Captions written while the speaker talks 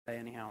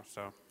anyhow,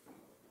 so.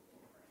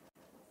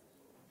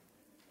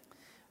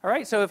 All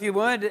right, so if you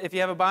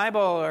have a Bible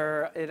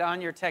or it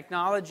on your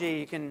technology,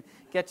 you can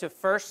get to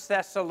 1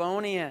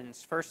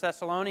 Thessalonians. 1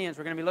 Thessalonians,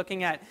 we're going to be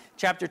looking at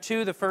chapter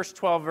 2, the first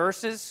 12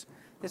 verses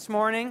this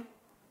morning.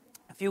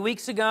 A few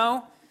weeks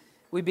ago,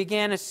 we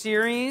began a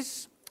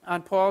series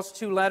on Paul's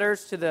two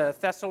letters to the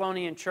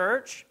Thessalonian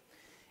church.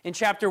 In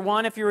chapter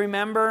 1, if you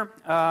remember,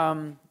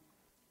 now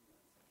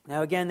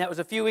again, that was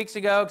a few weeks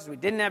ago because we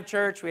didn't have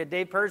church. We had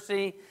Dave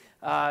Percy,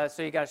 so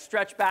you got to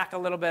stretch back a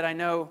little bit. I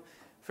know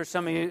for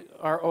some of you,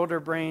 our older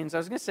brains, I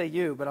was going to say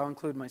you, but I'll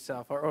include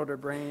myself, our older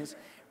brains.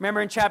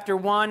 Remember in chapter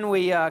 1,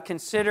 we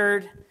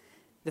considered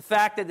the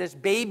fact that this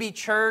baby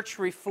church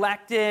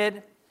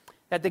reflected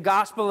that the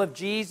gospel of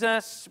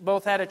Jesus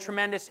both had a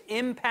tremendous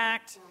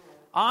impact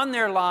on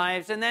their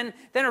lives and then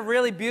a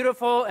really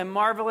beautiful and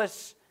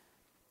marvelous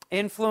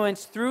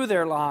influence through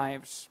their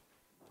lives.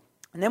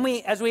 And then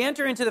as we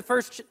enter into the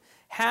first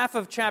half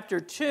of chapter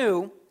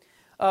 2,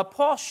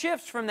 Paul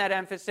shifts from that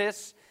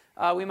emphasis,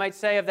 we might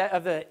say, of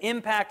the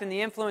impact and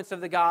the influence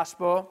of the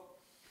gospel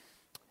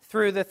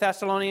through the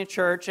Thessalonian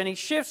church, and he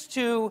shifts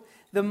to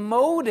the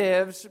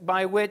motives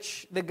by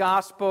which the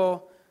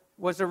gospel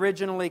was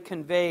originally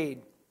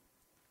conveyed.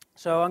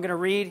 So I'm going to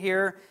read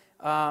here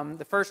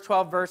the first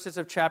 12 verses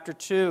of chapter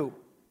 2.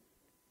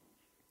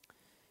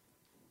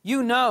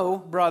 You know,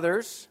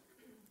 brothers,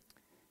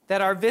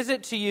 that our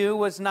visit to you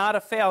was not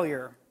a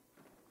failure.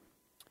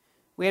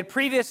 We had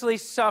previously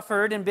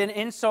suffered and been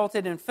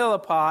insulted in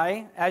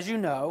Philippi, as you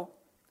know,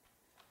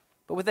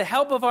 but with the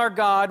help of our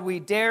God, we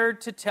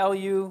dared to tell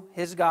you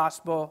his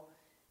gospel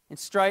in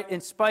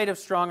spite of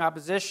strong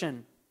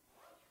opposition.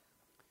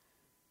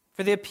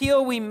 For the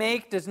appeal we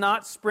make does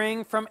not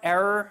spring from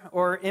error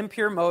or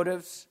impure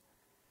motives,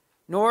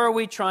 nor are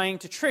we trying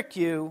to trick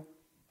you.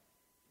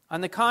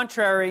 On the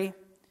contrary,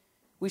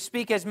 we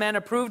speak as men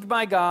approved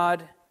by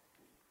God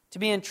to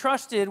be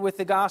entrusted with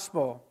the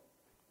gospel.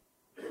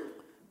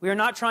 We are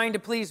not trying to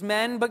please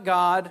men, but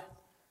God,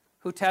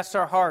 who tests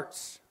our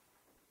hearts.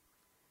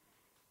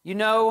 You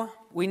know,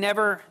 we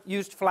never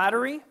used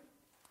flattery,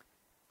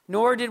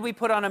 nor did we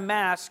put on a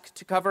mask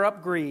to cover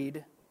up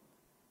greed.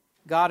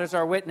 God is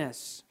our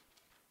witness.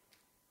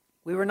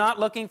 We were not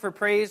looking for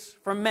praise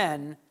from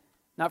men,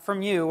 not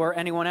from you or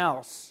anyone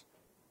else.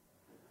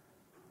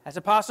 As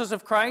apostles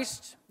of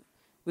Christ,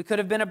 we could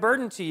have been a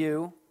burden to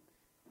you,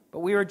 but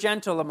we were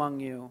gentle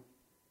among you,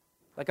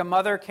 like a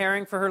mother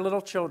caring for her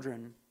little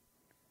children.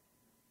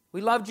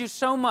 We loved you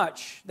so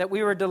much that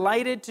we were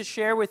delighted to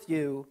share with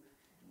you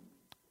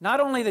not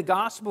only the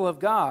gospel of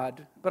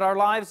God, but our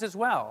lives as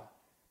well,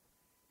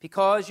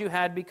 because you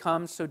had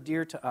become so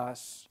dear to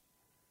us.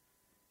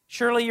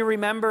 Surely you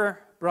remember,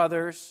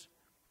 brothers,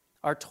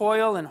 our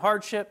toil and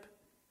hardship.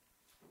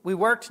 We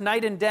worked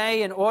night and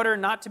day in order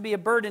not to be a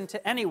burden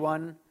to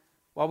anyone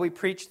while we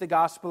preached the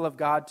gospel of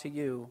God to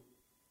you.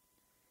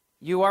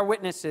 You are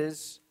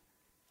witnesses,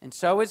 and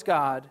so is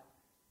God,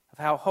 of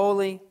how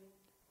holy,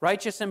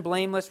 righteous, and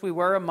blameless we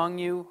were among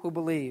you who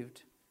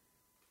believed.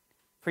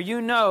 For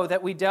you know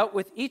that we dealt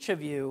with each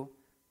of you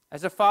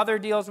as a father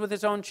deals with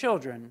his own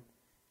children,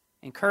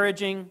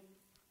 encouraging,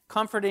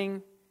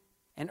 comforting,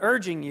 and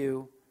urging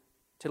you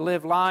to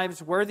live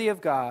lives worthy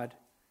of God,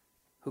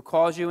 who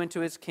calls you into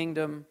his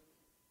kingdom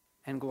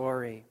and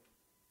glory.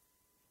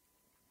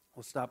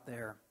 We'll stop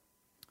there.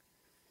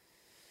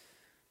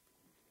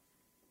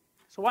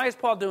 So why is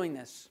Paul doing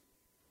this?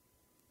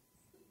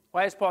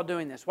 Why is Paul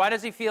doing this? Why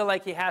does he feel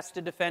like he has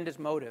to defend his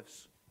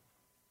motives?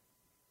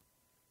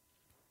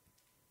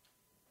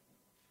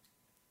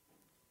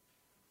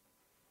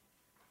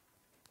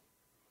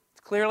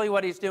 It's clearly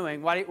what he's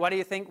doing. Why do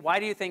you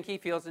think he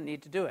feels the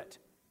need to do it?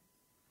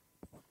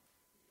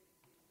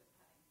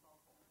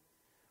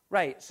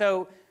 Right.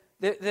 So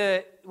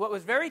what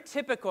was very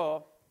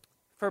typical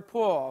for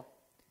Paul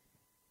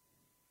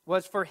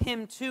was for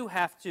him to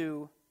have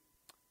to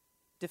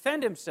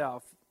defend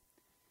himself.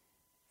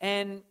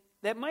 And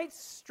that might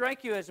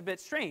strike you as a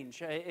bit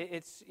strange.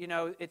 It's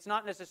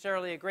not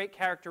necessarily a great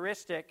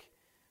characteristic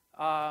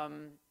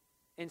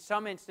in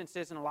some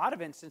instances, in a lot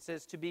of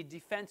instances, to be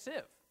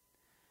defensive.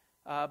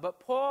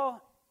 But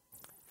Paul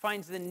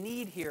finds the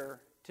need here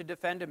to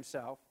defend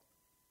himself.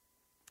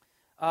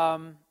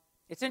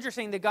 It's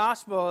interesting, the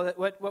gospel,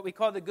 what we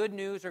call the good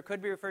news, or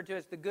could be referred to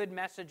as the good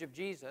message of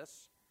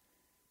Jesus,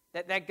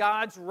 that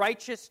God's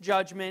righteous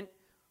judgment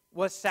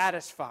was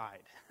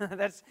satisfied.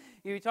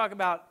 You talk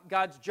about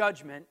God's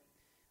judgment,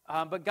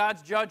 but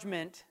God's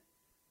judgment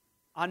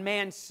on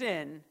man's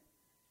sin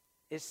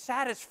is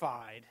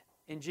satisfied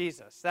in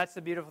Jesus. That's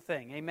the beautiful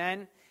thing.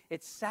 Amen?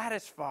 It's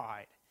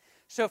satisfied.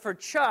 So for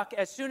Chuck,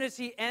 as soon as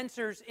he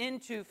enters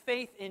into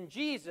faith in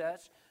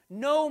Jesus,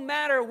 no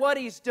matter what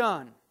he's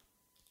done,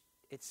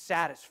 it's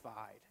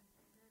satisfied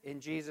in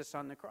Jesus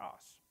on the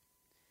cross.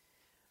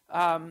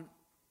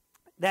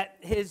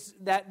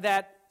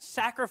 That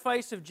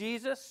sacrifice of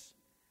Jesus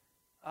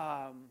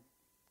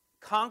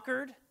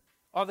conquered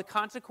all the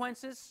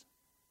consequences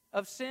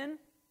of sin.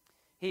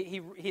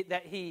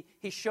 He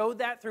showed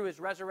that through his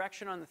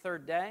resurrection on the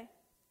third day.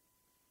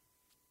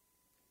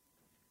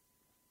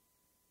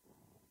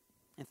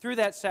 And through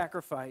that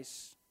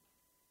sacrifice,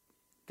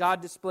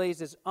 God displays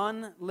His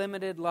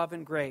unlimited love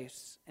and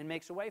grace and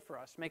makes a way for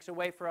us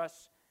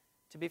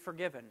to be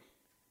forgiven,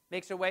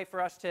 makes a way for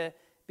us to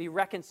be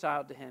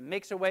reconciled to Him,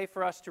 makes a way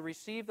for us to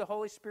receive the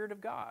Holy Spirit of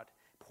God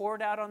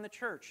poured out on the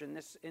church in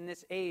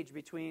this age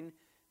between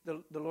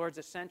the Lord's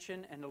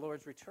ascension and the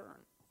Lord's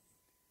return.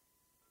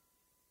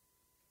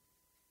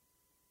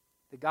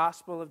 The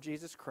gospel of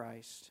Jesus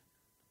Christ,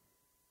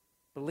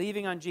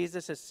 believing on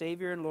Jesus as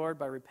Savior and Lord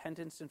by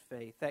repentance and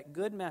faith, that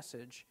good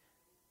message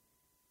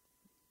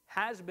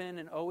has been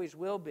and always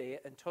will be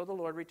until the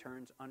Lord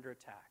returns under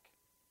attack.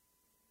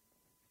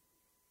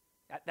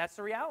 That's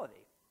the reality.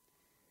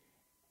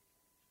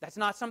 That's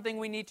not something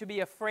we need to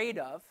be afraid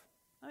of.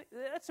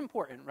 That's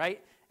important,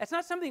 right? It's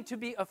not something to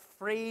be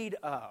afraid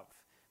of.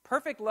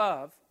 Perfect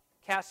love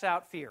casts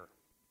out fear.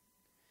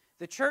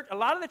 The church, a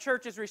lot of the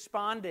church is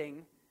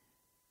responding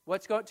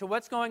to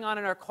what's going on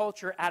in our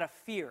culture out of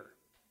fear,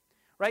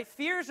 right?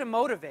 Fear is a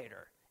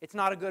motivator. It's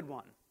not a good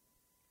one,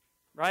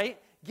 right?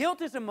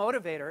 Guilt is a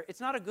motivator. It's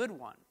not a good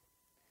one,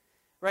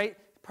 right?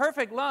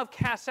 Perfect love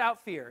casts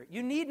out fear.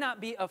 You need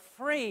not be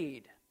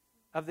afraid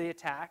of the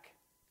attack,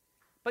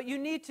 but you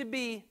need to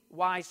be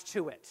wise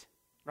to it,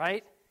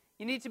 right?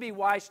 You need to be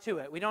wise to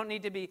it. We don't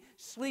need to be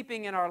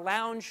sleeping in our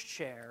lounge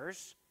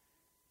chairs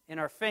in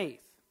our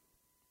faith.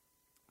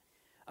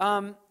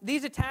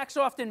 These attacks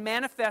often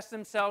manifest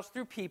themselves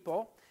through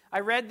people. I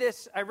read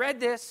this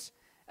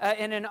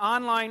in an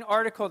online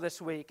article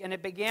this week, and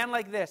it began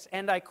like this,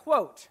 and I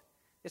quote,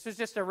 this was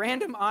just a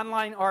random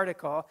online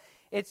article.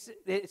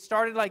 It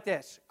started like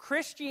this: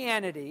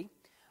 Christianity,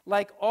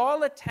 like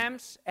all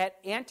attempts at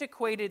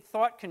antiquated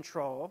thought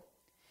control,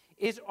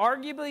 is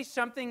arguably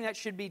something that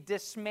should be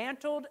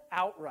dismantled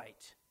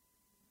outright.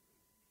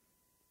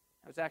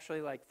 It was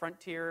actually like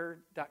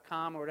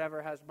Frontier.com or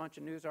whatever has a bunch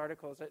of news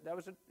articles. It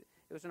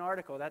was an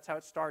article. That's how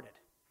it started.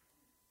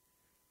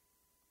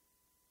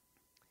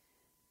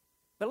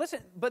 But listen,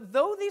 but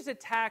though these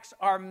attacks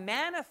are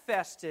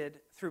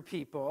manifested through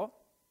people,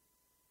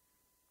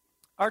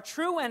 our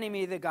true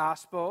enemy of the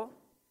gospel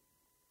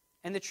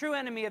and the true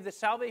enemy of the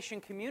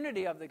salvation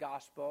community of the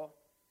gospel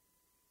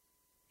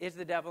is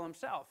the devil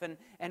himself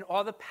and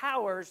all the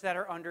powers that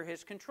are under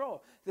his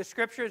control. The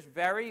scripture is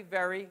very,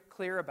 very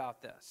clear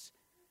about this.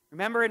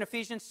 Remember in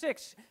Ephesians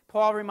 6,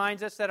 Paul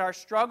reminds us that our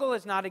struggle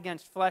is not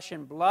against flesh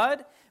and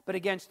blood, but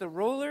against the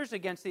rulers,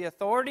 against the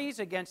authorities,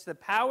 against the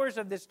powers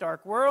of this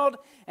dark world,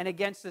 and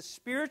against the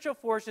spiritual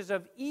forces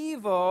of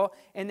evil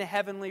in the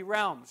heavenly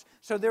realms.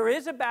 So there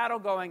is a battle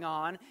going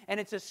on, and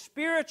it's a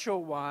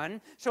spiritual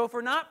one. So if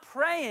we're not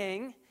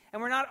praying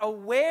and we're not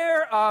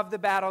aware of the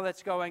battle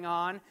that's going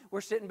on, we're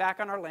sitting back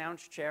on our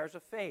lounge chairs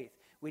of faith.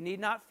 We need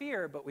not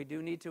fear, but we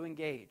do need to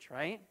engage,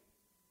 right?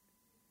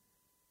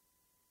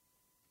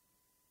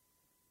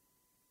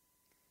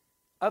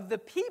 Of the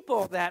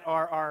people that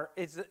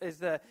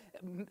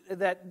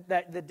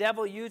that the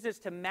devil uses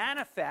to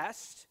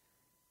manifest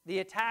the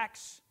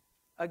attacks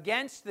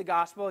against the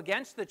gospel,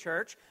 against the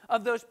church,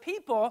 of those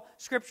people,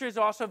 Scripture is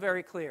also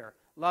very clear.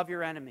 Love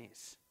your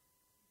enemies.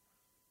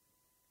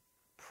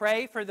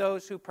 Pray for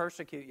those who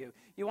persecute you.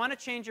 You want to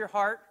change your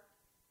heart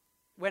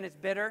when it's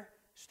bitter?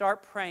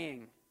 Start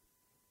praying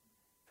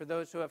for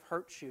those who have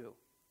hurt you.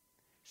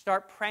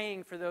 Start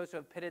praying for those who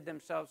have pitted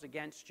themselves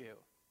against you.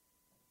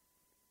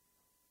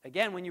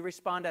 Again, when you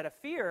respond out of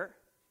fear,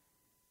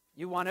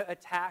 you want to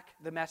attack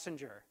the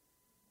messenger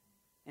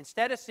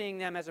instead of seeing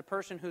them as a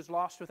person who's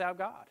lost without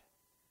God.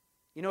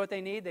 You know what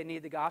they need? They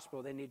need the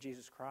gospel. They need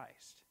Jesus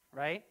Christ,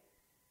 right?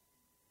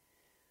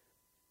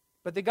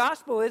 But the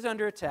gospel is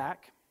under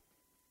attack,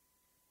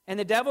 and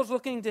the devil's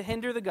looking to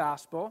hinder the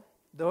gospel,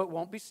 though it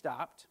won't be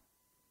stopped.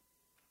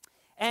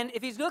 And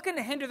if he's looking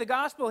to hinder the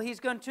gospel, he's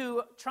going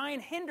to try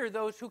and hinder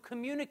those who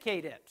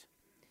communicate it.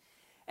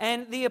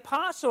 And the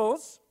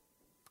apostles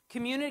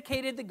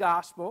communicated the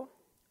gospel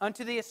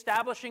unto the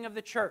establishing of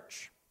the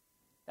church.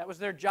 That was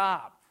their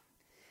job.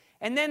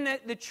 And then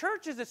the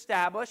church is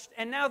established,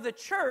 and now the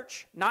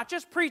church, not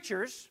just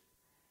preachers,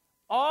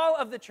 all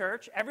of the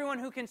church, everyone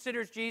who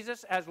considers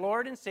Jesus as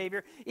Lord and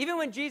Savior, even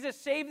when Jesus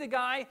saved the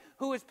guy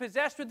who was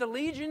possessed with a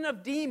legion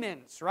of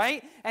demons,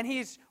 right? And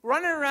he's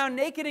running around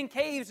naked in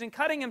caves and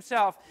cutting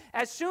himself.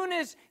 As soon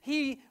as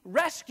he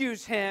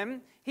rescues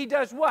him, he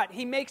does what?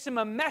 He makes him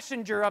a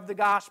messenger of the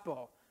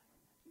gospel.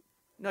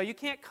 No, you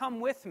can't come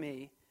with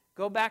me.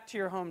 Go back to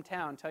your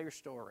hometown, tell your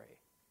story,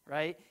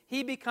 right?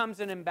 He becomes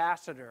an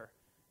ambassador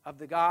of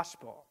the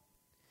gospel.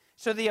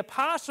 So the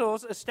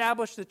apostles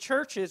establish the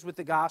churches with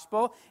the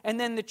gospel, and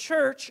then the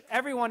church,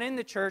 everyone in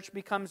the church,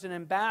 becomes an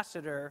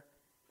ambassador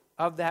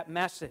of that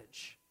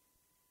message.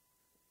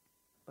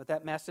 But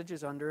that message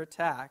is under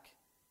attack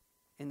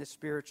in the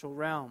spiritual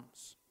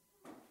realms.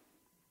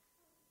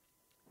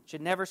 It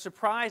should never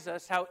surprise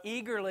us how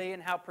eagerly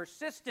and how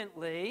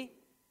persistently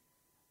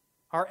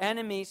our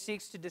enemy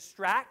seeks to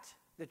distract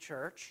the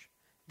church,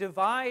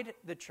 divide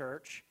the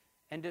church,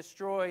 and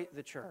destroy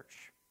the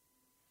church.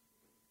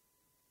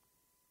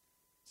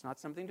 It's not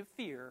something to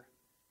fear,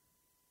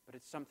 but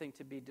it's something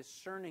to be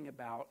discerning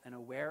about and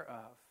aware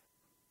of.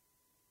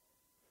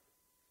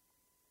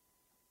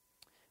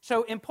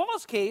 So in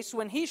Paul's case,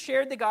 when he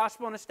shared the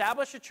gospel and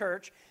established a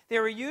church,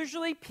 there were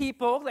usually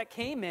people that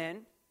came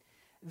in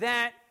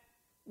that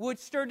would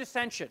stir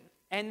dissension,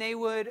 and they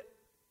would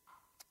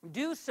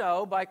do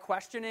so by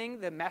questioning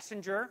the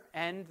messenger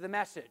and the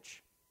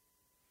message.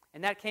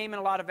 And that came in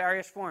a lot of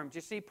various forms.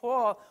 You see,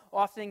 Paul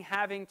often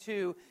having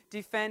to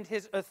defend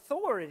his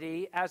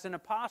authority as an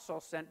apostle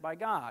sent by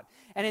God.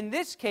 And in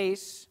this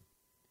case,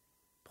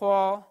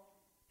 Paul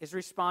is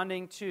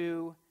responding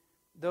to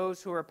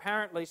those who are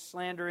apparently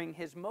slandering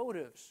his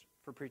motives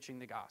for preaching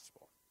the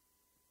gospel.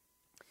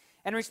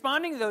 And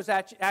responding to those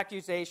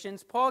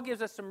accusations, Paul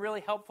gives us some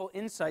really helpful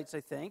insights,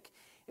 I think,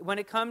 when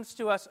it comes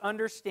to us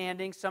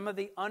understanding some of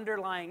the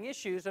underlying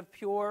issues of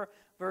pure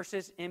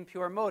versus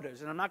impure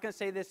motives. And I'm not going to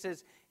say this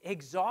is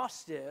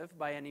exhaustive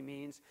by any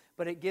means,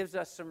 but it gives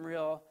us some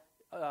real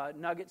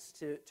nuggets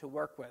to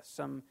work with,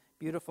 some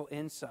beautiful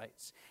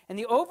insights. And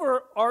the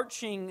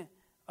overarching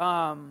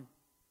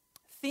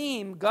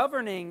theme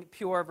governing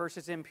pure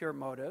versus impure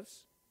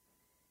motives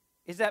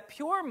is that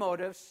pure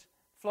motives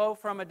flow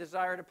from a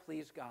desire to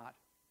please God.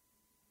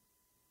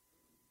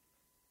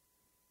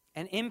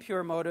 And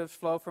impure motives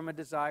flow from a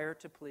desire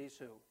to please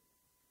who?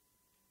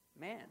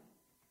 Man.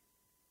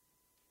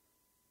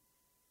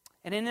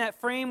 And in that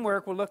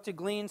framework, we'll look to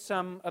glean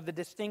some of the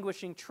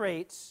distinguishing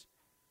traits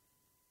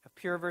of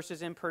pure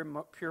versus impure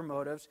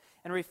motives.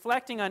 And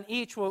reflecting on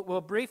each,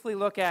 we'll briefly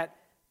look at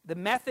the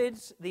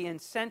methods, the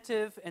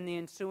incentive, and the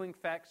ensuing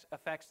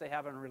effects they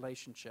have on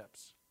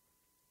relationships.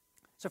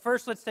 So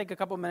first, let's take a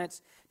couple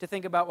minutes to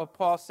think about what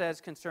Paul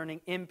says concerning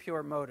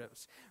impure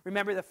motives.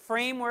 Remember, the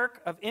framework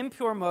of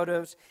impure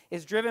motives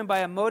is driven by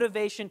a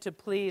motivation to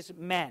please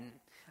men,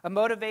 a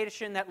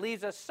motivation that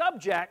leaves us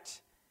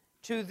subject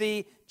to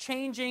the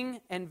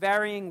changing and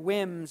varying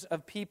whims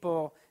of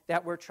people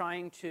that we're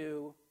trying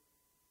to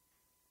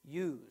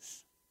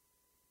use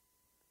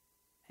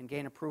and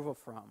gain approval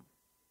from.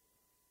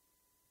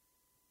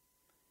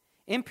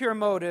 Impure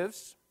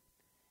motives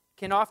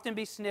can often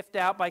be sniffed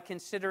out by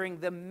considering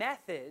the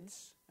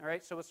methods, all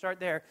right, so we'll start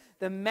there,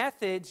 the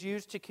methods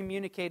used to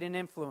communicate and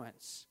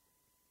influence.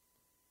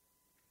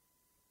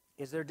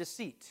 Is there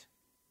deceit?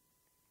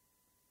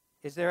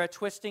 Is there a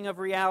twisting of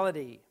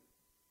reality?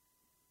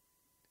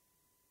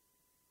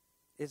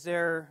 Is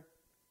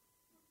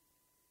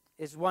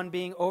one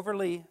being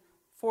overly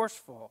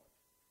forceful?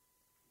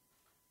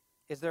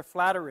 Is there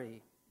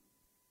flattery?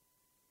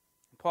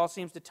 Paul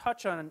seems to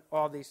touch on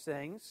all these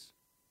things.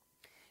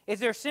 Is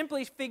there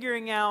simply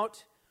figuring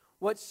out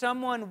what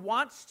someone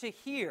wants to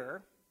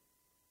hear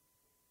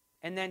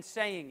and then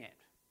saying it?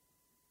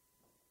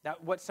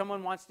 That what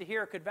someone wants to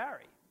hear could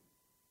vary.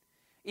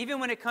 Even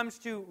when it comes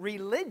to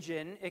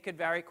religion, it could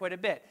vary quite a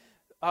bit.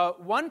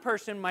 One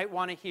person might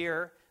want to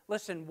hear,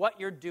 listen, what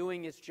you're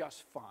doing is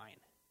just fine.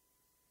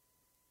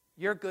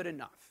 You're good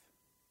enough.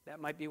 That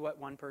might be what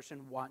one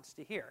person wants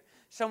to hear.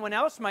 Someone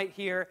else might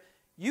hear,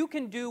 you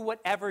can do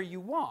whatever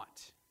you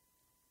want.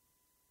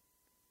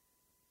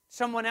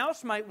 Someone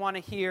else might want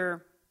to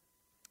hear,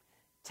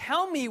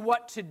 tell me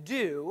what to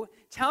do,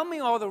 tell me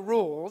all the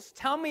rules,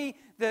 tell me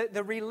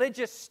the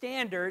religious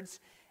standards,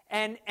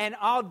 and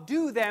I'll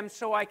do them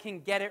so I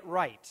can get it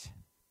right.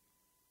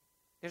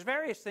 There's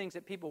various things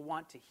that people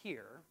want to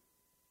hear,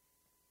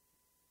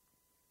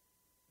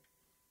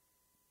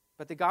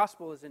 but the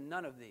gospel is in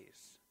none of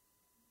these.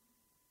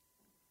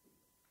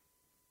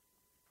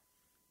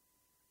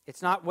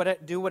 It's not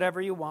do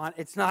whatever you want.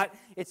 It's not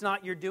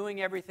you're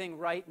doing everything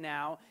right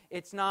now.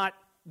 It's not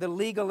the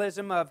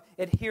legalism of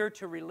adhere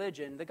to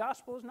religion. The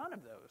gospel is none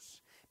of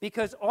those.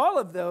 Because all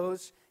of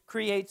those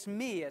creates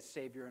me as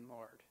Savior and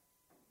Lord.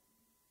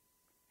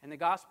 And the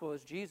gospel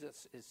is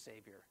Jesus is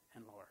Savior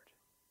and Lord.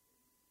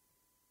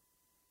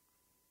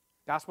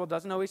 Gospel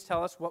doesn't always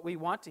tell us what we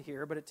want to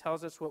hear, but it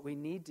tells us what we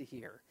need to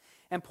hear.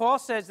 And Paul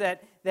says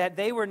that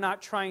they were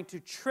not trying to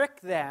trick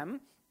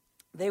them.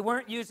 They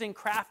weren't using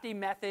crafty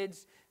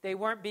methods. They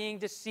weren't being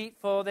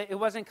deceitful. It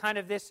wasn't kind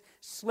of this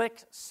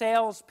slick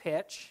sales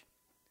pitch.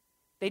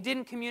 They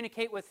didn't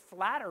communicate with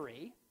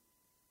flattery.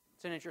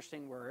 It's an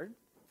interesting word.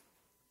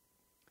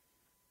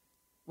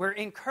 Where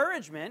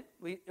encouragement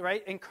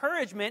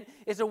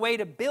is a way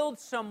to build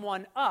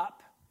someone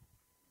up,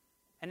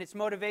 and its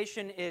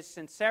motivation is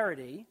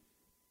sincerity.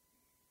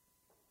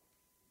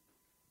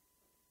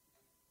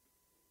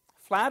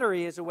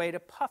 Flattery is a way to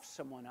puff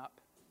someone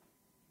up,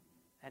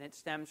 and it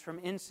stems from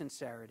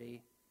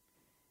insincerity.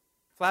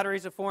 Flattery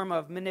is a form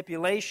of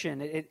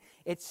manipulation.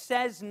 It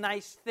says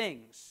nice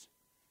things,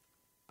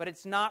 but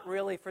it's not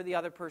really for the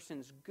other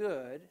person's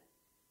good.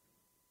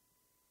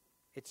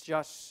 It's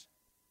just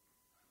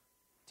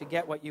to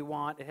get what you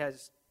want. It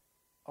has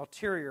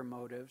ulterior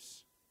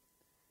motives.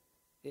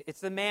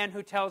 It's the man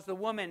who tells the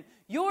woman,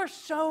 "You're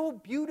so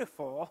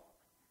beautiful,"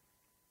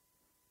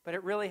 but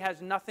it really has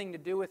nothing to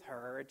do with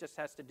her. It just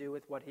has to do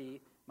with what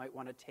he might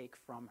want to take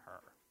from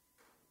her.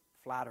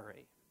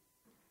 Flattery.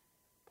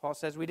 Paul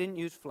says we didn't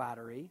use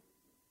flattery.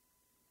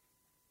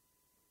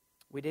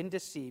 We didn't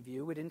deceive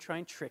you. We didn't try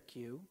and trick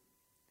you.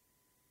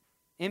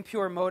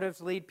 Impure motives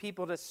lead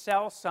people to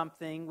sell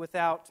something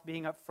without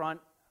being upfront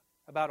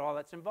about all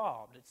that's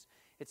involved.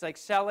 It's like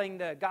selling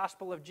the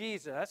gospel of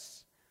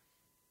Jesus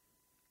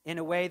in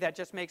a way that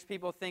just makes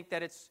people think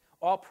that it's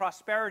all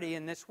prosperity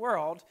in this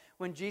world,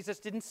 when Jesus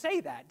didn't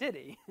say that, did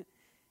he? He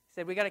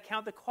said we got to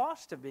count the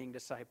cost of being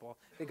disciple.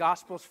 The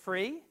gospel's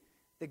free.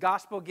 The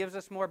gospel gives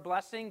us more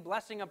blessing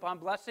upon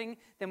blessing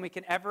than we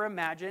can ever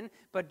imagine.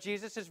 But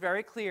Jesus is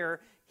very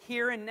clear,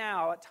 here and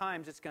now, at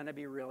times, it's going to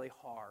be really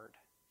hard.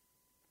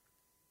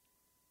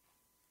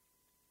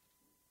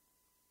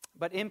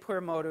 But impure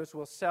motives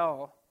will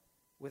sell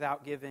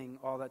without giving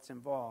all that's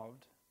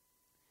involved.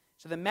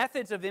 So the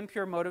methods of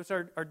impure motives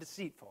are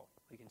deceitful,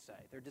 we can say.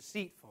 They're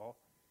deceitful.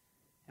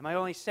 Am I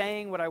only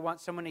saying what I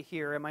want someone to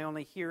hear? Am I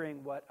only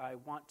hearing what I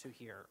want to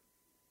hear?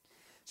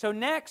 So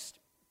next,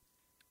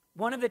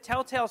 one of the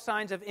telltale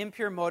signs of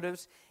impure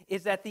motives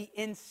is that the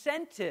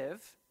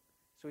incentive,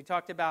 so we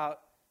talked about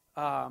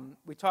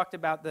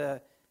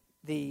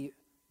the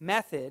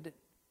method,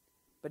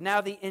 but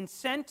now the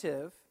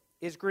incentive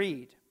is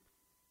greed.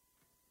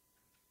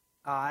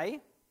 I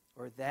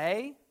or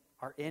they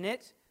are in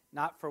it,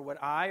 not for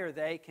what I or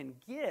they can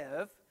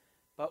give,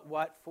 but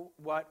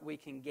what we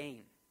can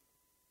gain.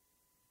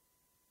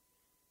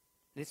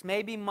 This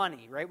may be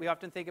money, right? We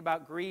often think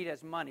about greed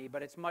as money,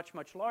 but it's much,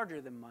 much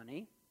larger than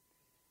money.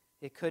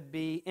 It could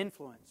be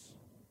influence.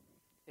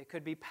 It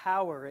could be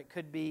power. It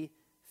could be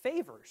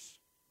favors.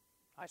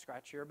 I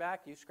scratch your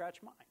back, you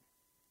scratch mine.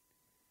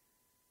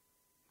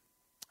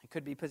 It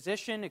could be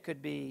position. It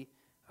could be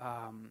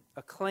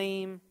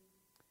acclaim.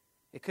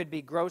 It could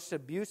be gross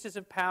abuses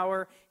of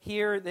power.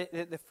 Here,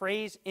 the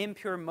phrase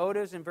impure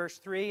motives in verse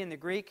 3 in the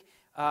Greek,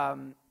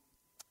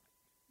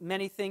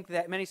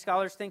 many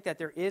scholars think that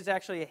there is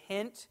actually a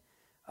hint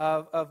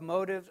of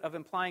motives, of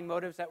implying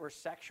motives that were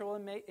sexual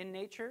in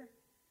nature.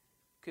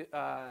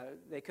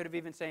 They could have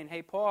even saying,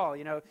 hey, Paul,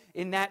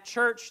 in that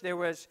church there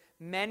was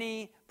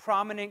many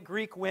prominent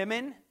Greek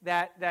women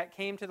that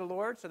came to the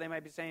Lord, so they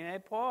might be saying, hey,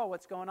 Paul,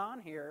 what's going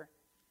on here?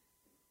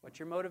 What's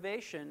your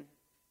motivation?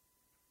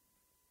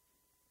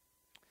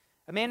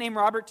 A man named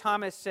Robert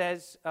Thomas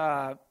says,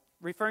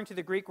 referring to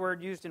the Greek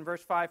word used in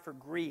verse 5 for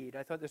greed,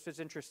 I thought this was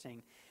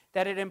interesting,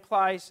 that it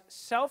implies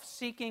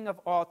self-seeking of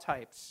all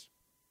types,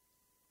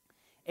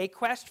 a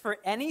quest for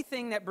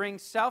anything that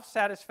brings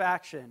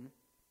self-satisfaction.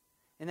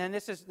 And then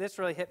this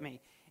really hit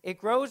me. It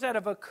grows out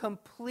of a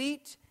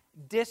complete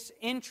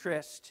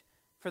disinterest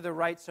for the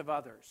rights of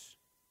others.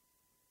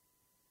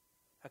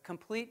 A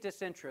complete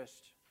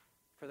disinterest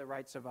for the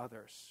rights of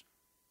others.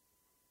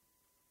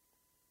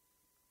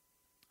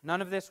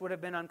 None of this would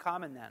have been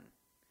uncommon then.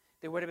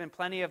 There would have been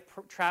plenty of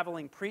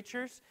traveling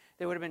preachers.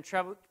 There would have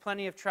been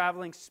plenty of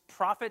traveling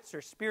prophets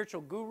or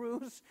spiritual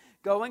gurus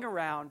going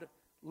around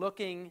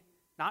looking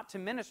not to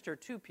minister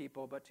to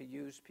people, but to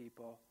use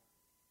people.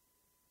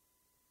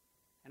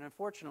 And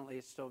unfortunately,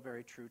 it's still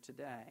very true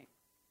today.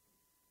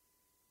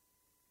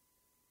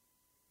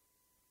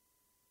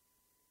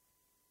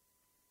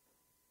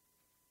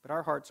 But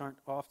our hearts aren't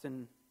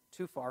often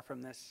too far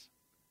from this,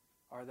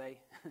 are they?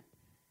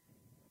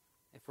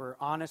 If we're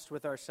honest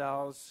with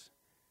ourselves,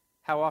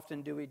 how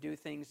often do we do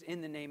things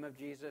in the name of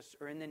Jesus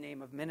or in the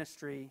name of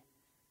ministry,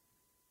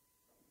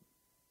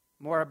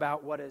 more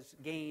about what is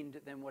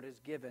gained than what is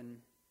given?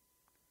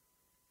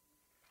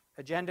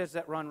 Agendas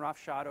that run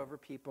roughshod over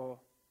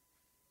people.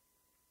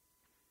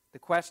 The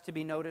quest to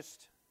be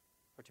noticed,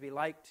 or to be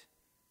liked,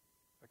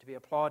 or to be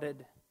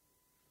applauded.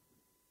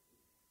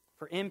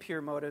 For impure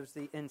motives,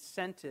 the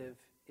incentive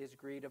is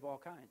greed of all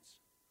kinds.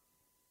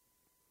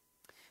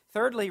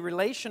 Thirdly,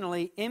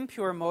 relationally,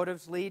 impure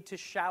motives lead to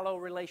shallow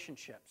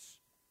relationships.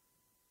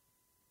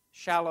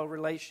 Shallow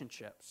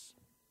relationships.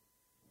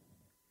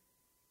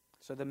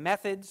 So the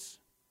methods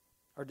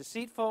are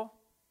deceitful,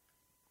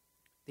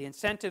 the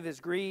incentive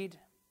is greed,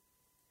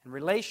 and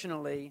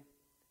relationally,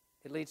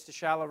 it leads to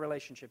shallow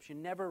relationships. You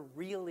never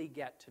really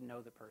get to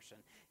know the person.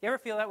 You ever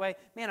feel that way?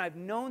 Man, I've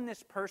known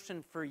this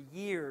person for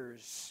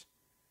years,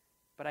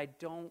 but I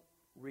don't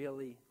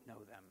really know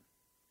them.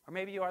 Or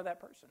maybe you are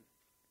that person.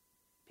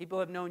 People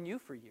have known you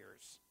for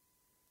years,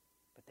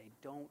 but they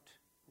don't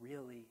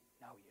really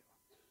know you.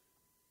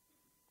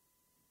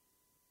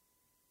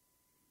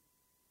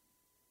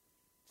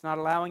 It's not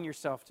allowing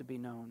yourself to be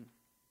known.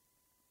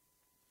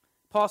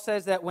 Paul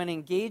says that when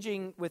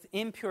engaging with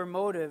impure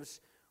motives,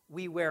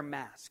 we wear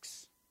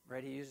masks,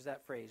 right? He uses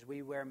that phrase.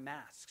 We wear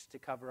masks to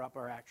cover up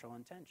our actual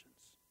intentions.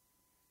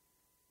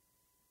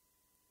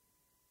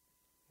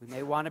 We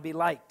may want to be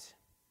liked.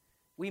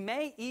 We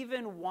may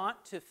even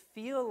want to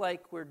feel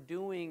like we're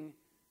doing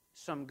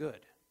some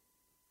good.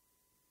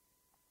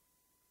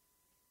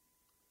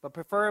 But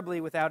preferably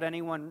without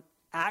anyone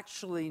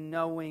actually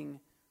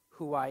knowing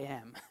who I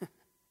am.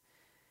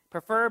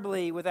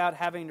 Preferably without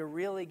having to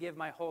really give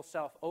my whole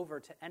self over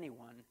to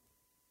anyone.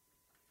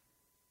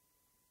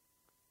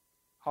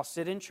 I'll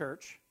sit in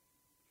church.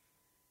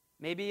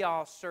 Maybe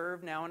I'll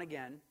serve now and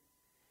again.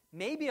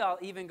 Maybe I'll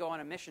even go on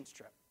a missions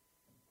trip.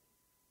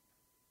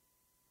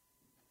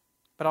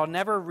 But I'll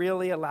never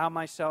really allow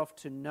myself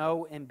to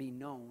know and be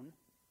known,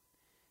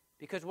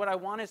 because what I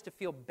want is to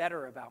feel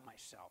better about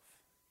myself.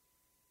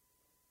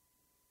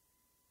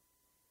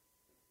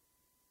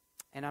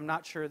 And I'm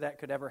not sure that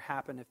could ever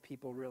happen if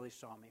people really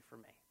saw me for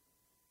me.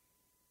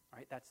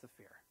 Right? That's the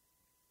fear.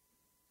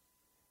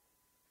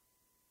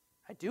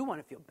 I do want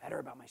to feel better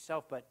about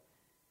myself, but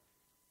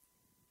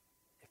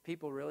if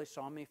people really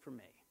saw me for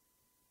me,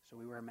 so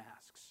we wear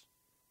masks.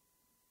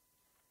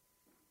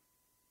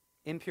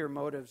 Impure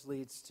motives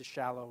leads to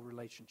shallow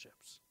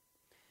relationships.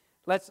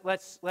 Let's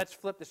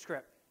flip the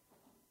script.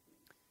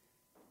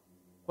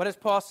 What does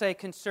Paul say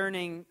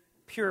concerning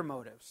pure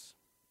motives?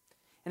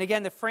 And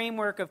again, the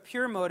framework of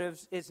pure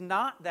motives is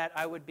not that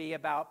I would be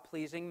about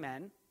pleasing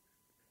men.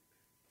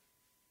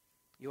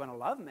 You want to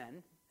love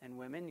men and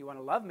women, you want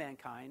to love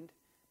mankind,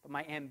 but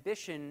my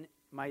ambition,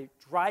 my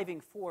driving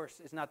force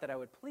is not that I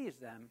would please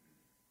them,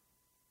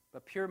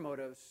 but pure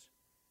motives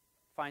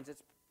finds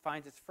its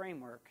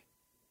framework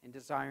in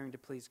desiring to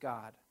please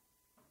God.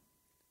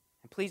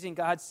 And pleasing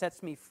God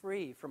sets me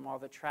free from all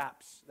the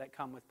traps that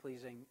come with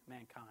pleasing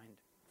mankind.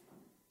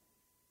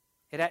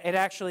 It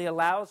actually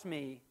allows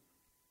me,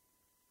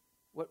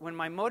 when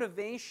my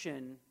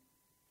motivation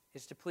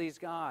is to please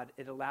God,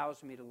 it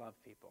allows me to love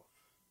people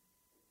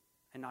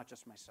and not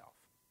just myself.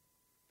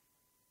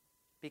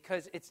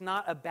 Because it's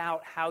not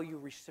about how you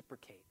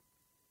reciprocate,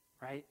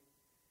 right?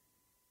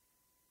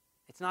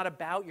 It's not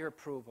about your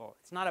approval.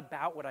 It's not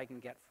about what I can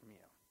get from you.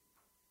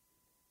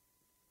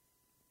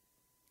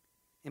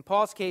 In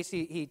Paul's case,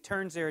 he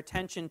turns their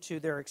attention to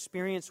their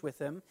experience with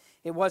him.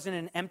 It wasn't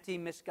an empty,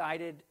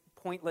 misguided,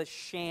 pointless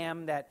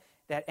sham that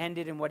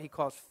ended in what he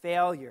calls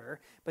failure,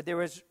 but there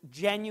was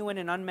genuine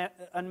and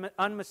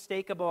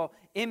unmistakable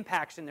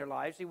impacts in their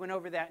lives. He went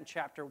over that in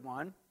chapter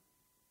 1.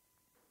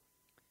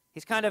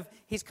 He's kind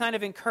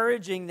of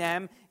encouraging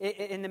them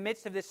in the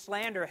midst of this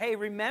slander. Hey,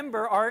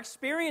 remember our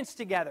experience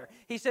together.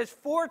 He says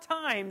 4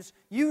 times,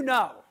 you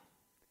know.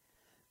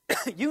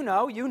 you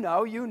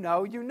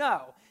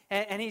know.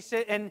 And he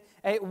said, and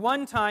at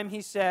one time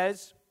he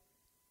says,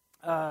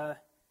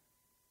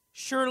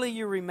 surely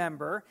you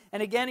remember.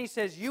 And again he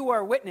says, you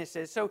are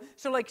witnesses. So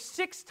like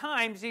 6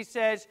 times he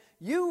says,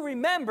 you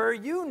remember,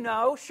 you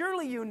know,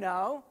 surely you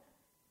know.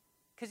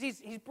 Because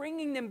he's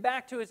bringing them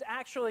back to his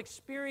actual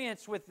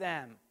experience with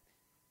them.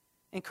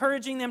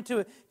 Encouraging them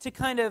to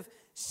kind of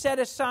set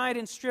aside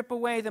and strip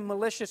away the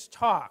malicious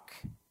talk.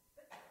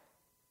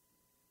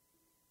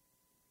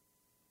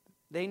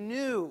 They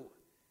knew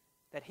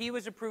that he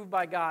was approved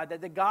by God,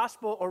 that the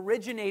gospel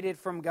originated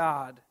from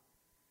God,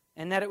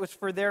 and that it was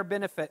for their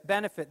benefit.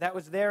 That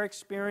was their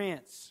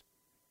experience.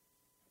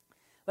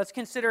 Let's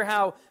consider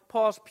how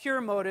Paul's pure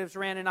motives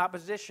ran in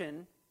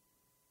opposition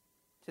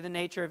to the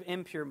nature of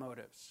impure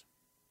motives.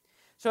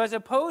 So as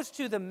opposed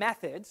to the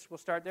methods, we'll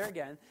start there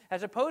again,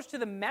 as opposed to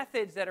the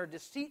methods that are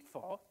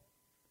deceitful,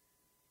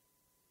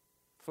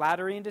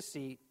 flattery and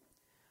deceit,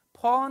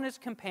 Paul and his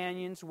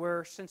companions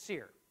were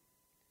sincere.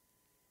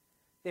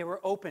 They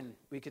were open,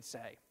 we could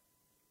say.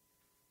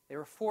 They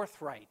were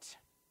forthright,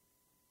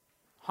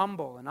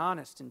 humble and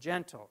honest and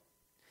gentle.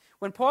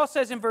 When Paul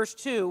says in verse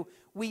 2,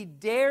 we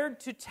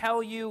dared to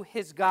tell you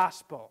his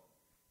gospel,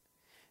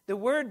 the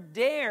word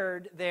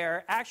dared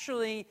there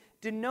actually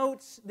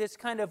denotes this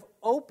kind of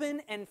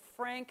open and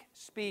frank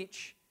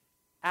speech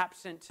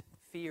absent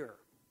fear.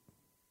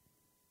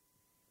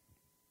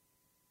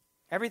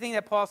 Everything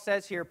that Paul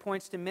says here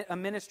points to a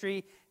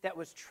ministry that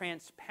was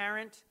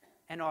transparent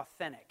and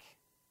authentic.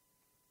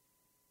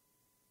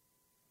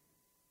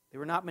 They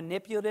were not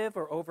manipulative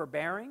or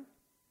overbearing.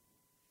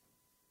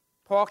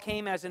 Paul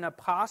came as an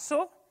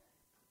apostle,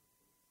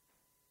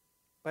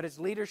 but his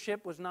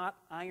leadership was not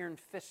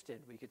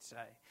iron-fisted, we could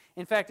say.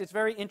 In fact, it's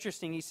very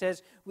interesting. He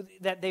says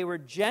that they were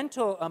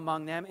gentle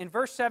among them. In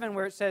verse 7,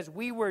 where it says,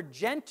 we were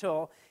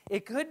gentle,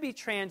 it could be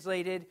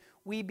translated,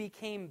 we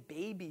became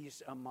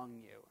babies among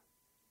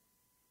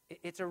you.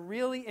 It's a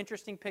really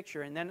interesting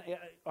picture. And then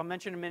I'll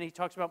mention in a minute, he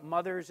talks about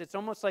mothers. It's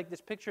almost like this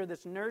picture of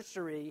this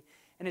nursery,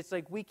 and it's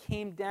like we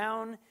came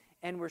down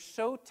and were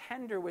so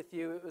tender with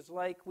you, it was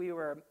like we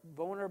were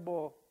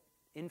vulnerable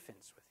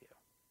infants with you.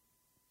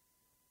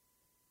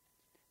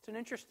 It's an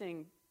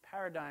interesting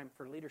paradigm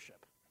for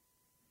leadership.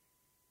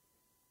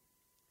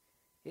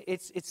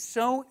 It's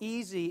so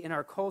easy in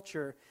our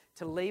culture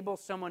to label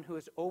someone who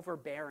is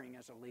overbearing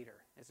as a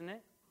leader, isn't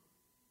it?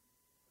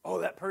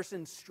 Oh, that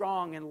person's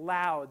strong and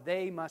loud.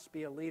 They must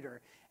be a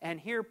leader. And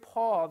here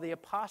Paul, the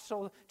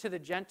apostle to the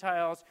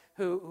Gentiles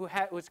who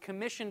was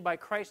commissioned by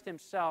Christ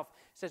himself,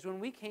 says, when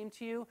we came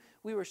to you,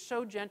 we were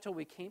so gentle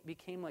we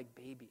became like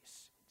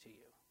babies to you.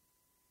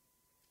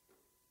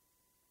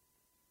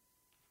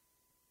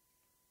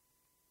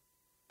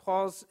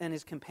 Paul's and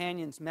his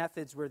companions'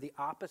 methods were the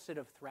opposite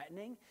of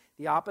threatening,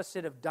 the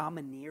opposite of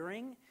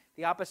domineering,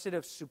 the opposite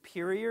of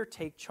superior,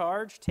 take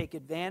charge, take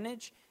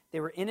advantage. They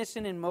were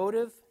innocent in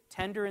motive,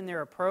 tender in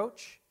their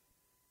approach.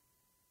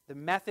 The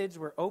methods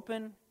were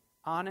open,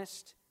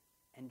 honest,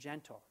 and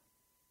gentle.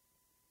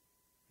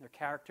 Their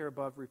character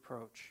above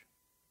reproach.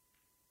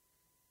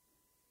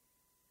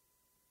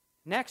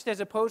 Next, as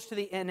opposed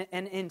to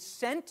an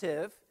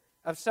incentive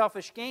of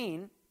selfish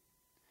gain,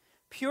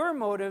 pure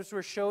motives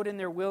were showed in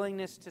their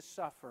willingness to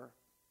suffer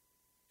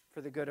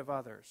for the good of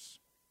others.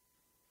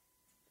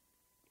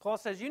 Paul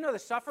says, you know the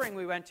suffering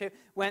we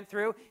went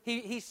through.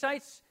 He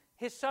cites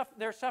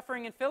their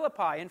suffering in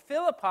Philippi. In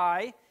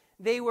Philippi,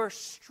 they were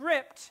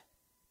stripped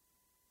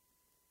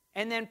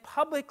and then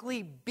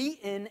publicly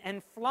beaten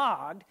and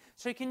flogged.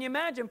 So can you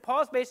imagine?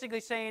 Paul's basically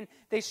saying,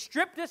 they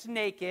stripped us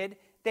naked,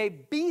 they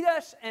beat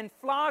us and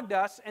flogged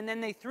us, and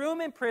then they threw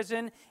them in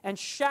prison and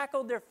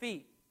shackled their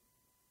feet.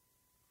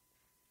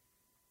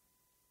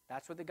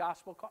 That's what the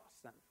gospel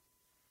cost them.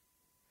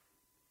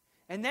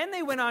 And then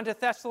they went on to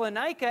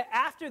Thessalonica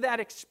after that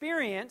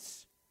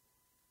experience,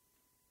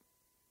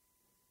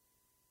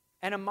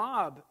 and a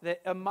mob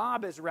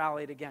is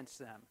rallied against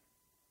them.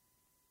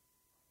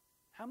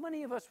 How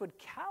many of us would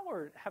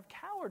have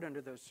cowered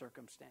under those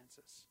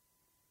circumstances?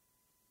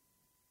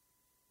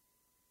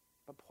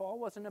 But Paul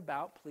wasn't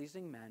about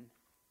pleasing men.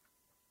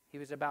 He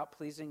was about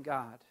pleasing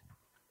God.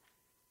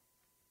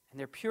 And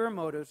their pure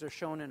motives are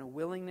shown in a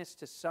willingness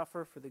to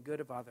suffer for the good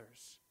of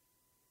others.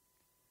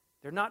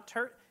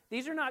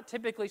 These are not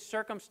typically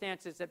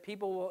circumstances that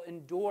people will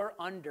endure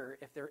under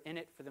if they're in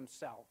it for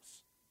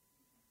themselves.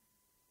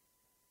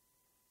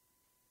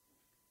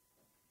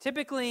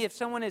 Typically, if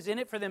someone is in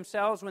it for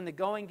themselves, when the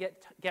going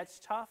gets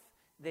tough,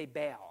 they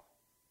bail.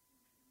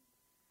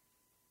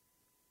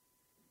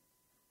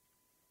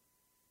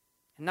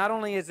 And not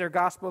only is their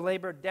gospel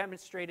labor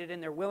demonstrated in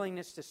their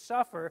willingness to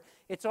suffer,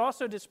 it's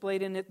also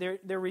displayed in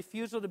their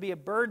refusal to be a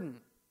burden.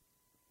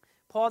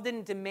 Paul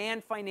didn't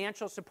demand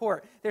financial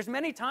support. There's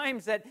many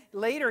times that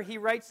later he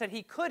writes that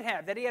he could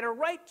have, that he had a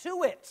right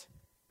to it.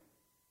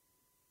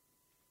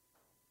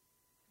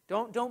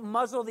 Don't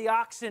muzzle the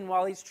oxen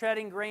while he's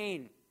treading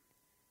grain.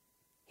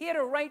 He had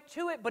a right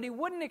to it, but he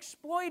wouldn't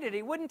exploit it.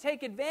 He wouldn't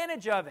take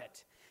advantage of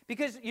it.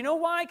 Because, you know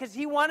why? Because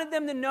he wanted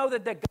them to know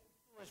that the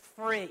gospel was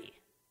free.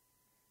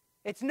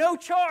 It's no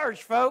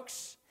charge,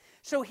 folks.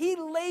 So he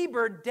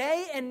labored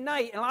day and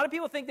night. And a lot of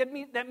people think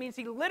that means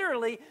he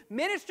literally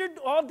ministered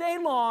all day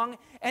long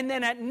and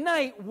then at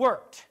night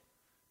worked.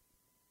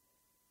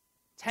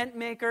 Tent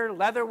maker,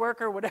 leather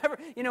worker,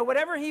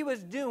 whatever he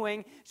was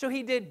doing. So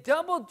he did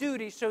double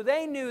duty so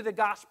they knew the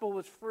gospel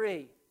was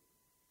free.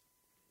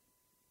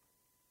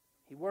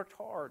 He worked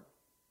hard.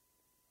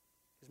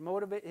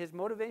 His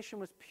motivation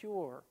was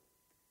pure.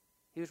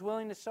 He was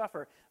willing to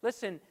suffer.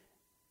 Listen,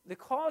 the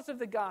cause of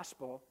the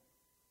gospel,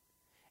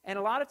 and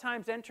a lot of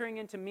times entering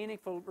into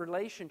meaningful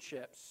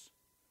relationships,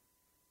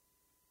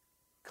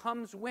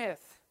 comes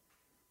with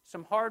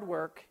some hard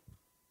work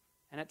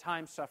and at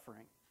times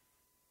suffering.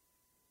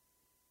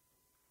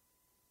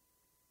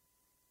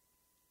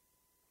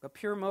 But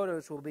pure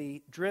motives will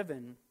be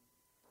driven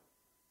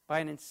by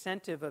an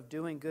incentive of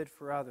doing good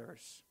for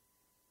others,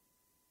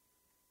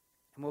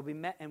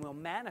 and will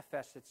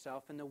manifest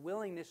itself in the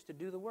willingness to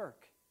do the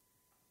work,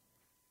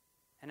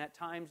 and at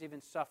times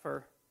even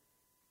suffer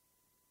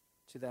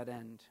to that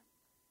end.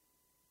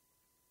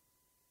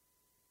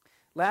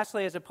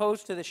 Lastly, as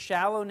opposed to the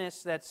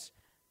shallowness that's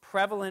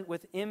prevalent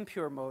with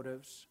impure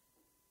motives,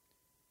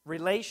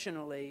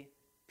 relationally,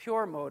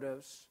 pure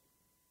motives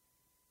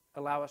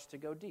allow us to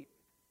go deep.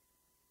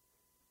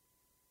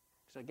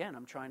 So again,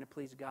 I'm trying to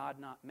please God,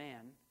 not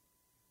man.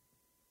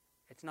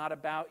 It's not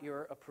about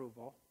your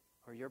approval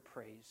or your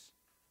praise.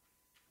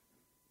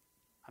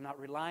 I'm not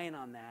relying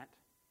on that.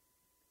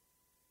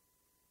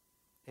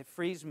 It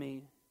frees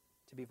me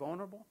to be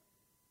vulnerable.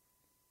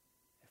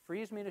 It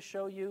frees me to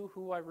show you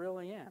who I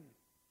really am.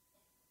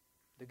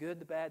 The good,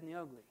 the bad, and the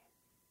ugly.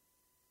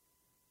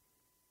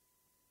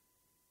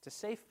 It's a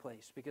safe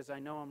place because I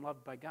know I'm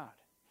loved by God.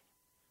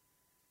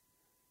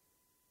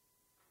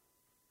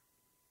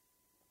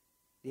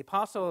 The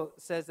apostle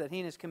says that he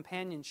and his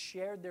companions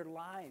shared their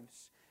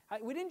lives.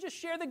 We didn't just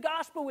share the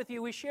gospel with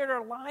you, we shared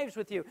our lives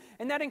with you.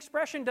 And that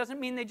expression doesn't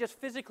mean they just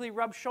physically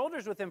rubbed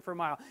shoulders with him for a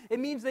while. It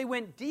means they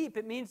went deep.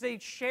 It means they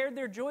shared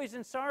their joys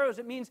and sorrows.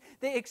 It means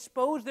they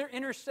exposed their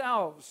inner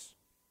selves.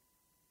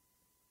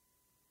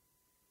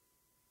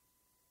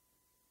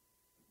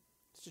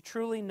 It's to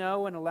truly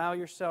know and allow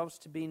yourselves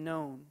to be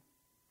known.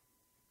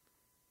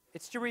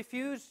 It's to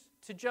refuse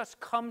to just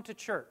come to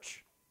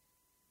church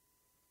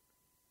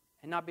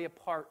and not be a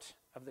part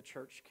of the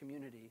church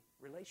community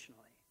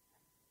relationally.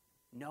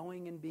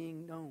 Knowing and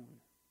being known.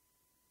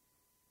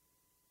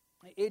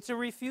 It's a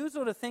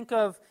refusal to think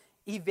of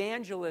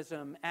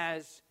evangelism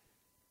as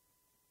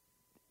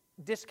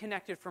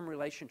disconnected from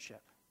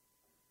relationship.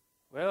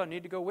 Well, I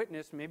need to go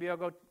witness. Maybe I'll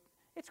go.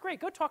 It's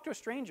great. Go talk to a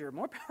stranger.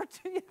 More power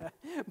to you.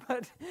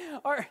 But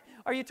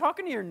are you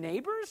talking to your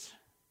neighbors?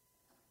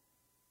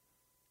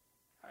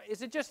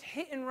 Is it just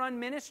hit and run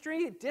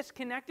ministry,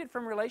 disconnected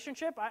from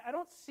relationship? I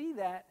don't see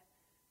that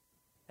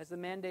as the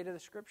mandate of the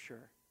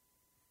Scripture.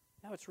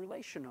 No, it's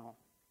relational.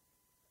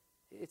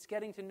 It's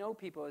getting to know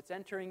people. It's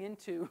entering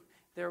into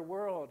their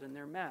world and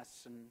their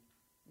mess and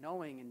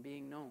knowing and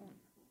being known.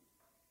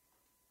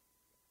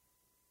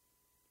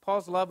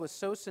 Paul's love was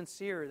so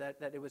sincere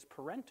that it was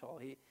parental.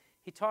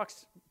 He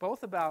talks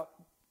both about,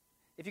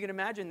 if you can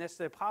imagine this,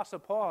 the Apostle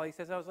Paul, he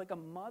says, I was like a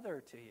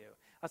mother to you.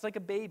 I was like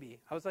a baby.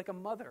 I was like a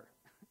mother,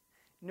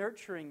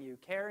 nurturing you,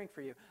 caring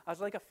for you. I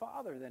was like a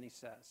father, then he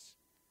says.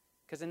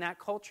 Because in that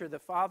culture, the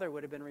father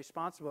would have been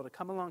responsible to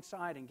come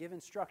alongside and give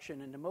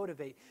instruction and to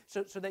motivate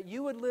so that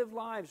you would live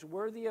lives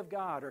worthy of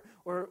God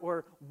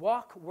or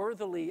walk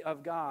worthily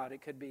of God,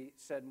 it could be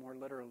said more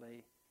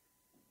literally.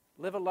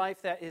 Live a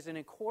life that is in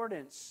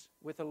accordance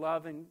with the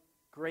love and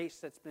grace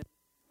that's been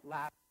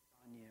lavished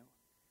on you.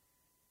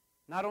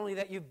 Not only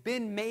that you've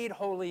been made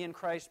holy in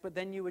Christ, but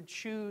then you would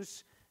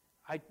choose,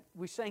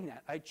 we sang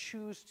that, I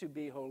choose to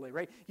be holy,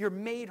 right? You're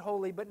made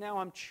holy, but now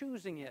I'm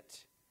choosing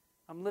it.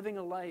 I'm living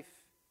a life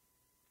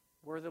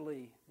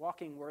worthily,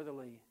 walking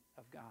worthily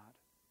of God.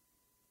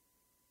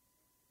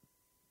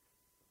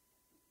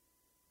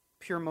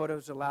 Pure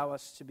motives allow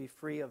us to be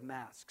free of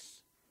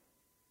masks,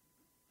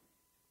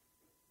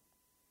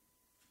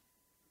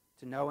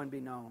 to know and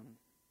be known.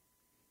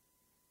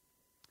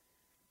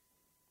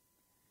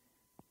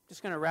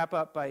 Just going to wrap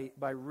up by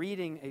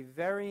reading a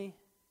very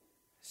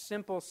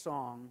simple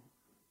song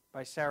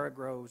by Sarah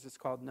Groves. It's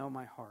called Know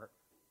My Heart.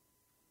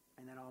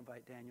 And then I'll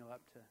invite Daniel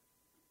up to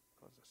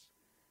close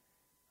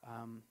us.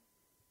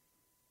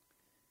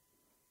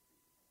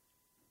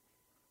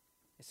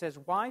 It says,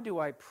 why do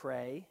I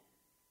pray?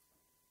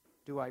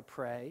 Do I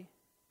pray?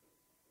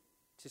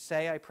 To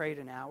say I prayed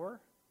an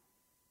hour?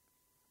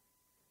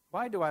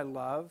 Why do I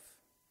love?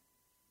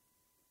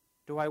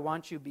 Do I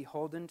want you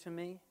beholden to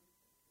me?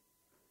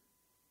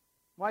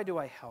 Why do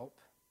I help?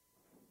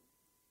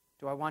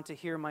 Do I want to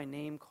hear my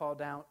name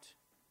called out?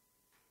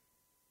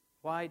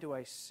 Why do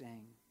I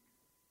sing?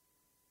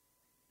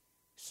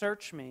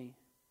 Search me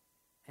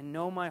and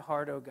know my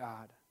heart, O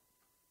God.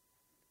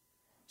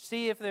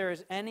 See if there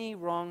is any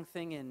wrong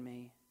thing in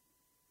me.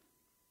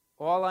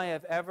 All I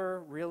have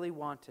ever really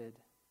wanted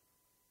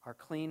are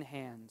clean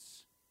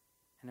hands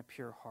and a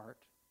pure heart.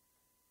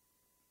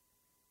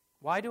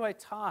 Why do I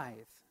tithe?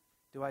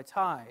 Do I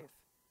tithe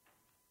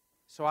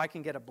so I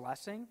can get a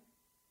blessing?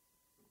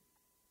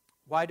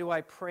 Why do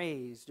I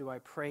praise? Do I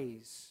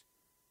praise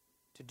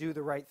to do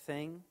the right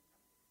thing?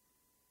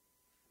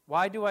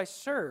 Why do I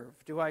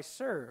serve? Do I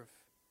serve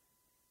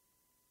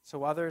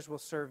so others will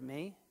serve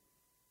me?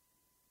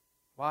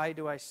 Why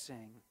do I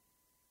sing?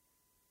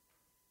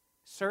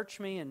 Search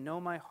me and know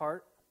my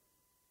heart,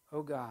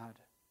 O God.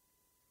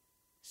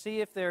 See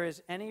if there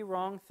is any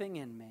wrong thing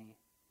in me.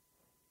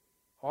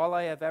 All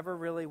I have ever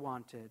really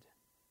wanted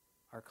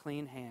are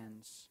clean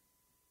hands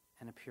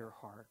and a pure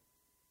heart.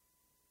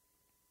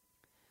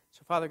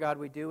 So, Father God,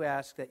 we do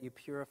ask that you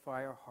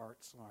purify our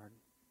hearts, Lord.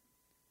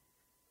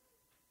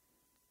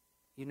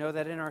 You know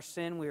that in our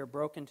sin we are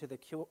broken to the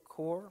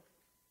core,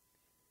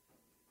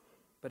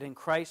 but in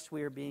Christ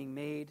we are being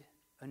made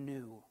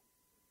anew.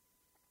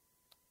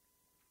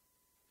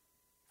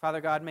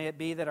 Father God, may it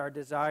be that our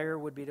desire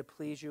would be to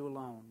please you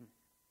alone.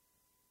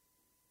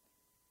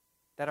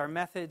 That our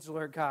methods,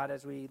 Lord God,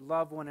 as we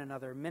love one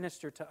another,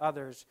 minister to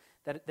others,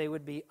 that they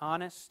would be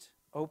honest,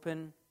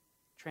 open,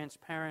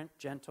 transparent,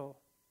 gentle.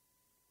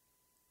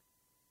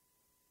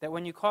 That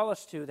when you call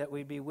us to, that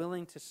we'd be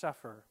willing to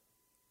suffer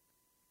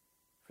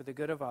for the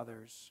good of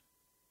others.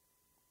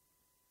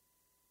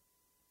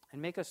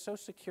 And make us so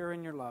secure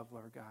in your love,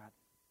 Lord God,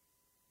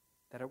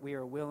 that we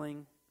are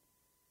willing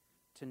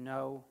to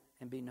know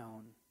and be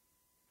known.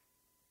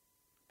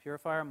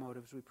 Purify our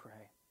motives, we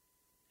pray.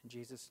 In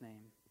Jesus'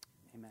 name,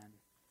 amen.